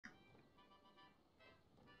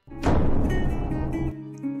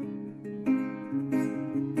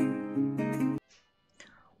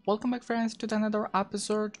Welcome back friends to another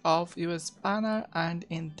episode of US Banner, and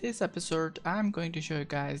in this episode I'm going to show you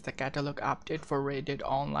guys the catalog update for Rated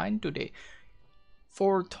Online today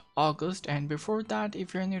 4th August. And before that,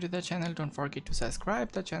 if you're new to the channel, don't forget to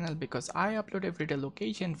subscribe the channel because I upload everyday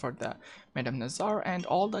location for the Madame Nazar and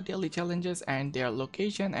all the daily challenges and their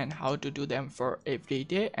location and how to do them for every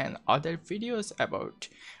day, and other videos about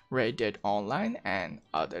Rated Online and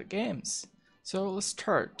other games. So let's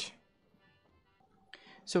start.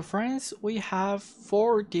 So friends, we have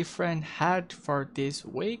 4 different hats for this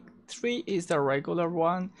week. 3 is the regular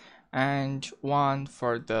one and 1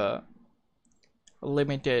 for the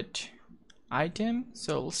limited item.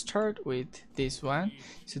 So we'll start with this one.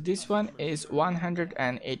 So this one is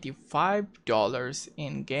 $185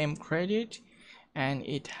 in game credit and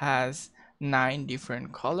it has 9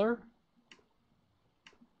 different color.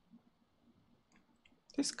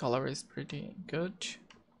 This color is pretty good.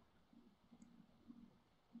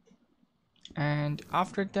 And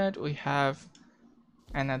after that we have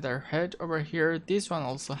another head over here. This one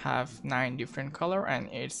also have 9 different color and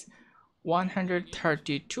it's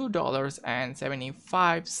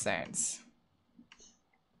 $132.75.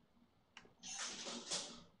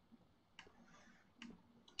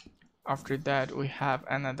 After that we have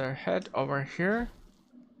another head over here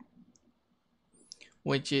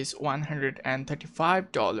which is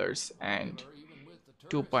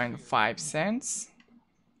 $135.02.5.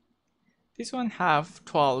 This one have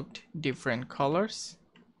 12 different colors.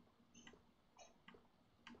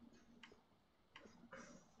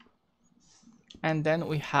 And then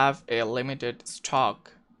we have a limited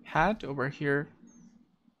stock hat over here.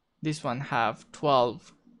 This one have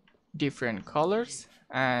 12 different colors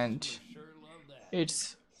and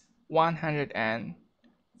it's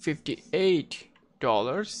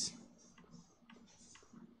 $158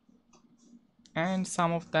 and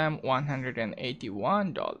some of them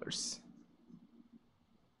 $181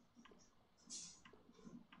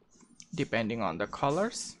 depending on the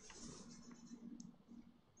colors.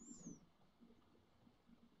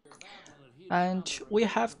 And we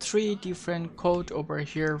have 3 different code over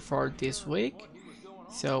here for this week.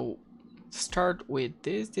 So start with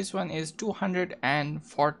this one is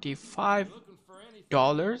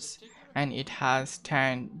 $245 and it has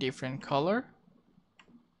 10 different color.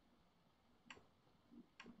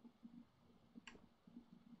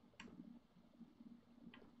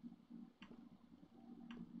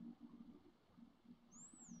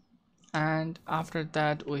 And after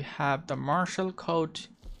that we have the Marshall code,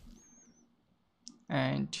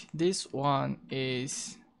 and this one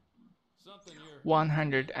is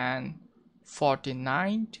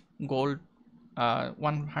 $149 gold,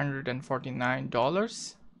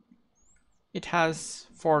 $149. It has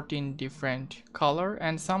 14 different color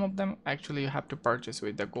and some of them actually you have to purchase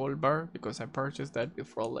with the gold bar because I purchased that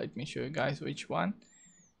before. Let me show you guys which one.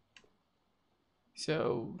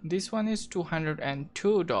 So this one is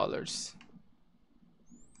 $202.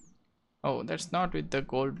 Oh, that's not with the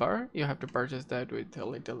gold bar. You have to purchase that with a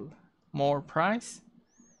little more price.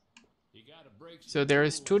 So there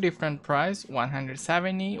is 2 different price,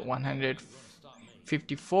 170,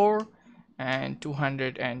 154 and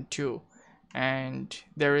 202, and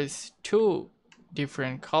there is 2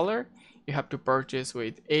 different color. You have to purchase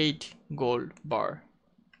with 8 gold bar.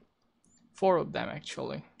 4 of them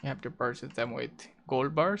actually you have to purchase them with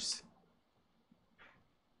gold bars.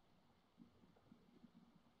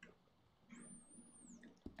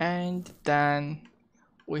 And then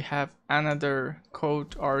we have another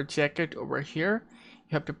coat or jacket over here.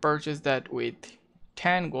 You have to purchase that with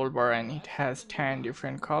 10 gold bar and it has 10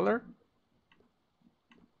 different color.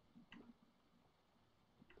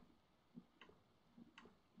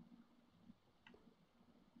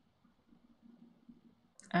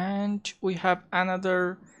 And we have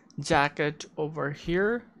another jacket over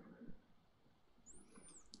here.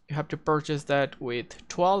 You have to purchase that with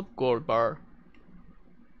 12 gold bar.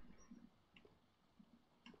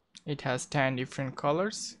 It has 10 different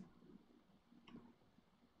colors.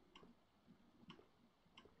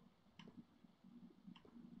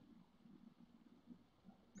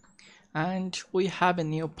 And we have a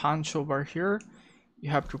new punch over here. You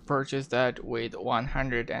have to purchase that with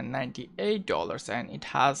 $198 and it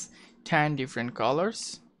has 10 different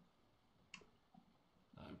colors.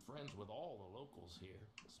 I'm friends with all the locals here,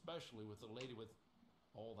 especially with the lady with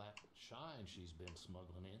all that shine she's been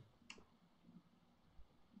smuggling in.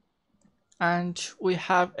 And we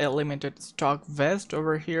have a limited stock vest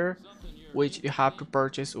over here which you have to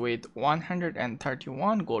purchase with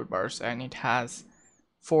 131 gold bars and it has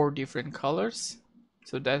 4 different colors.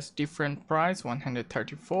 So that's different price,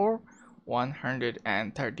 134,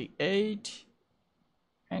 138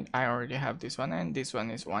 and I already have this one, and this one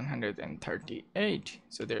is 138.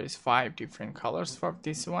 So there is 5 different colors for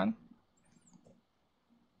this one.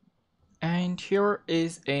 And here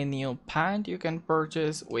is a new pant you can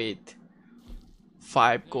purchase with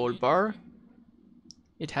 5 gold bar.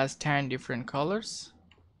 It has 10 different colors.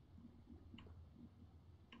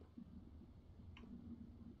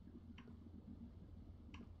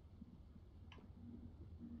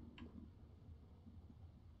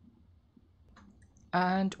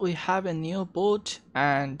 And we have a new boot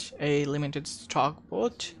and a limited stock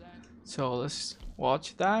boot. So let's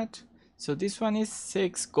watch that. So this one is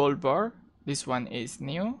 6 gold bar. This one is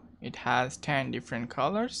new. It has 10 different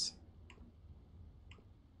colors.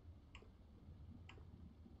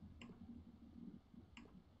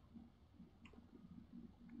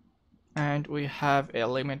 And we have a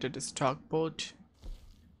limited stock boot,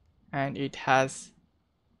 and it has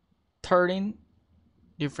 13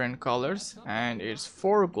 different colors, and it's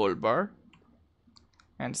 4 gold bar,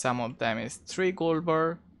 and some of them is 3 gold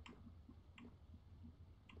bar.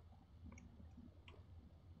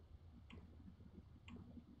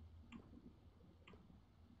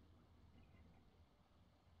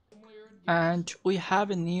 And we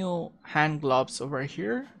have a new hand gloves over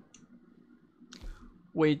here,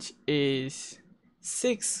 which is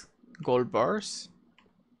 6 gold bars.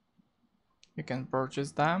 You can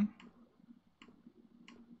purchase them.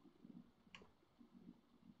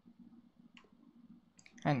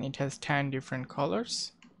 And it has 10 different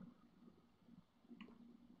colors.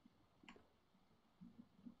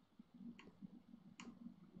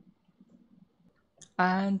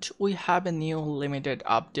 And we have a new limited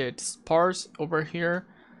update spars over here,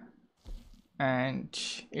 and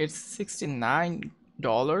it's $69.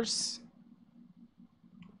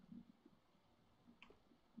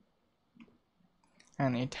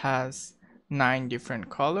 And it has 9 different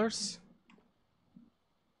colors.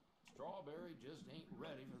 Strawberry just ain't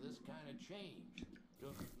ready for this kind of change.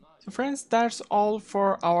 So friends, that's all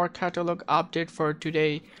for our catalog update for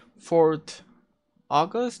today, 4th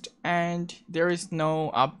August, and there is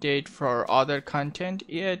no update for other content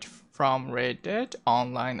yet from Reddit,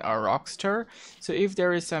 Online, or Rockstar. So if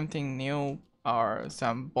there is something new or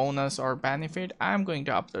some bonus or benefit, I'm going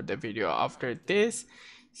to upload the video after this.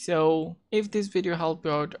 So if this video helped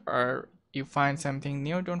you out or you find something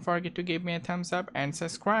new, don't forget to give me a thumbs up and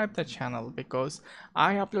subscribe the channel, because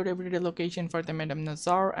I upload everyday location for the Madam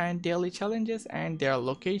Nazar and daily challenges and their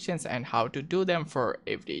locations and how to do them for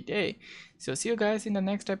every day. So see you guys in the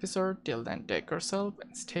next episode. Till then, take yourself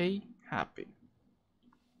and stay happy.